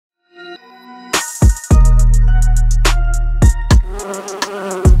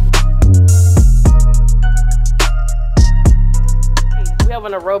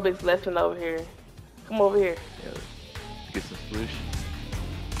Robix lesson over here. Come over here. Yeah, let's get some sploosh.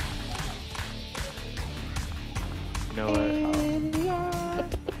 You know what?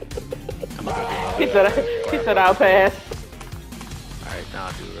 I'm gonna go do He said I'll pass. Alright, now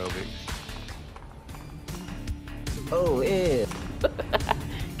I'll do aerobics. Oh, yeah.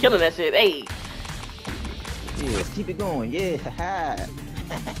 Killing that shit. Hey. Yeah, let's keep it going. Yeah, haha.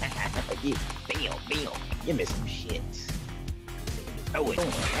 Yeah, bam, bam. Give me some shit. Oh, there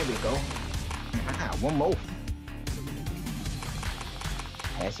we go. One more.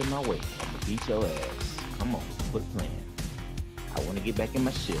 Pass it my way. I'm gonna beat your ass. Come on, quit playing. I want to get back in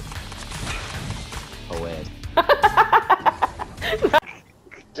my ship. Oh, ass.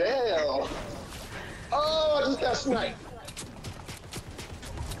 Damn. Oh, I just got sniped.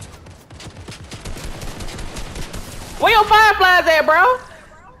 Where your fireflies at, bro?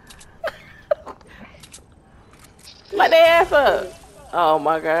 Let their ass up. Oh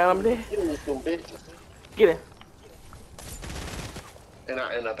my god, I'm dead. Get in this little bitch. Get in. And I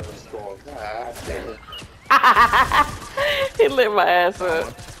thought it was going. God damn it. He lit my ass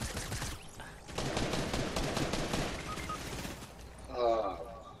up.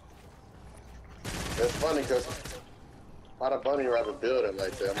 It's funny because why the bunny rather build it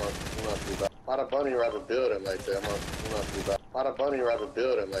like that? I'm not too bad. Why the bunny rather build it like that? I'm not too bad. Why the bunny rather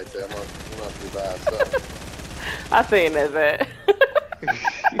build it like that? I'm not too bad. So. I seen that.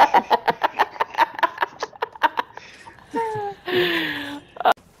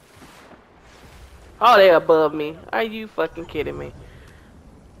 Oh, they above me. Are you fucking kidding me?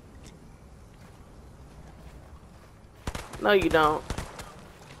 No, you don't.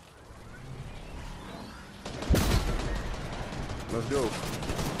 Let's go.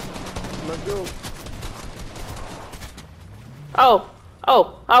 Let's go. Oh.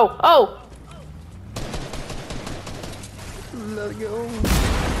 Let's go.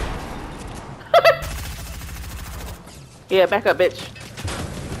 Yeah, back up, bitch.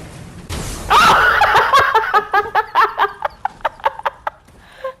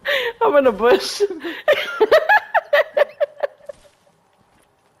 I'm in the bush.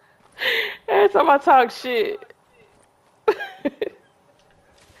 Every time I talk shit.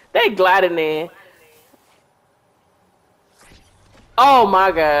 They gliding in. Oh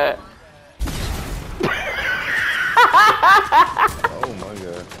my god. Oh my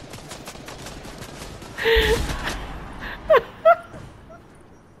god.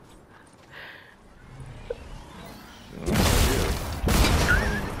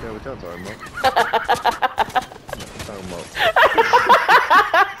 What y'all talking about?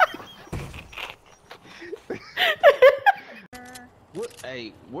 What?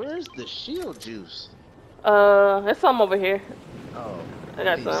 Hey, where's the shield juice? There's some over here. Oh, I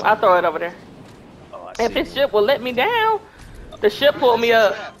got some. I'll throw it over there. Oh, I If see this ship will let me down, the ship pulled me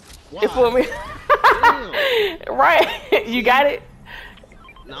up. Why? It pulled me. Right. You got it?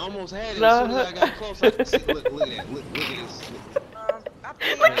 I almost had it. No. As soon as I got close, I could see. Look at that. Look at this.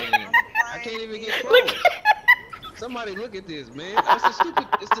 I can't even get close. Somebody look at this, man. It's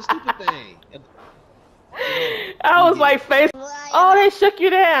the stupid thing. I was like, face. Oh, they shook you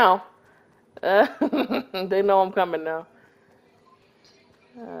down. They know I'm coming now.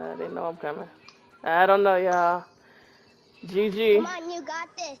 They know I'm coming. I don't know, y'all. GG. Come on, you got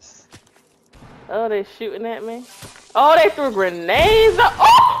this. Oh, they shooting at me. Oh, they threw grenades. Oh!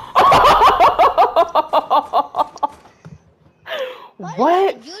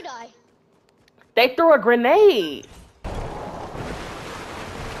 What? Did you die? They threw a grenade.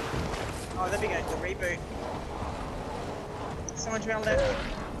 Oh, there we go. The reboot. Someone to our left.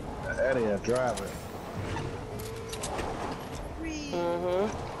 That ain't driving.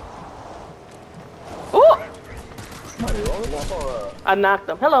 Ooh! I knocked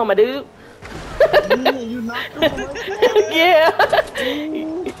him. Hello, my dude. You knocked him right there? Yeah.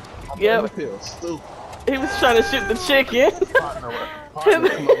 Yep. Stupid. He was trying to shoot the chicken.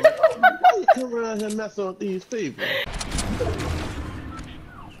 Come around here messing with these people.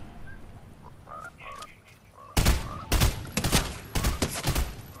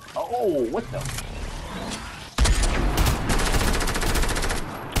 Oh, what the?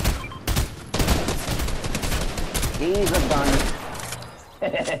 He's a bunny.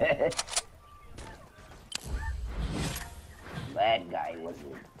 That guy was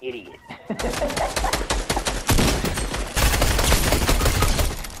an idiot.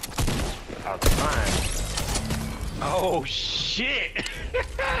 Out of mine. Oh shit!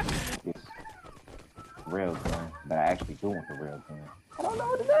 Real gun, but I actually do want the real gun. I don't know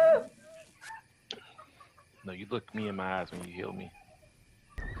what to do. No, you look me in my eyes when you heal me.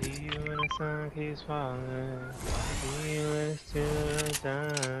 See you when the sun keeps falling. See you when it's still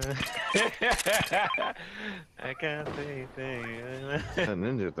done. I can't say things. That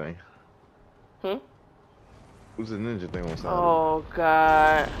ninja thing. Hmm? Who's the ninja thing on side of Oh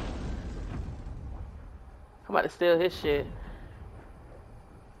God. I'm about to steal his shit. it?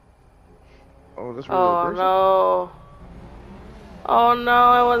 Oh, that's really a Oh person? no. Oh no,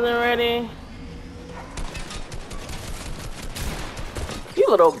 I wasn't ready. You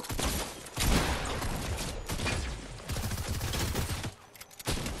little.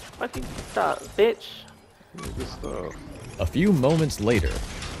 Fucking stop, bitch. Yeah, good stuff. A few moments later.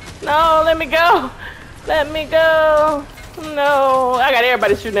 No, let me go. Let me go. No, I got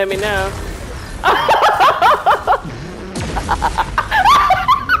everybody shooting at me now.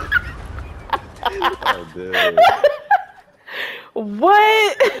 Oh, dude.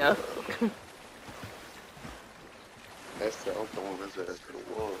 What? That's the uncle one. That's the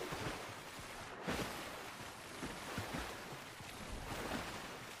one.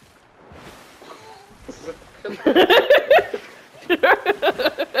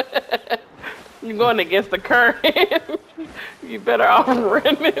 You're going against the current. You better off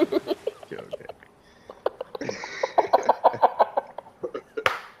running. Okay.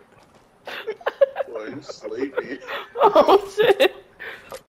 Boy, you sleepy. Oh shit.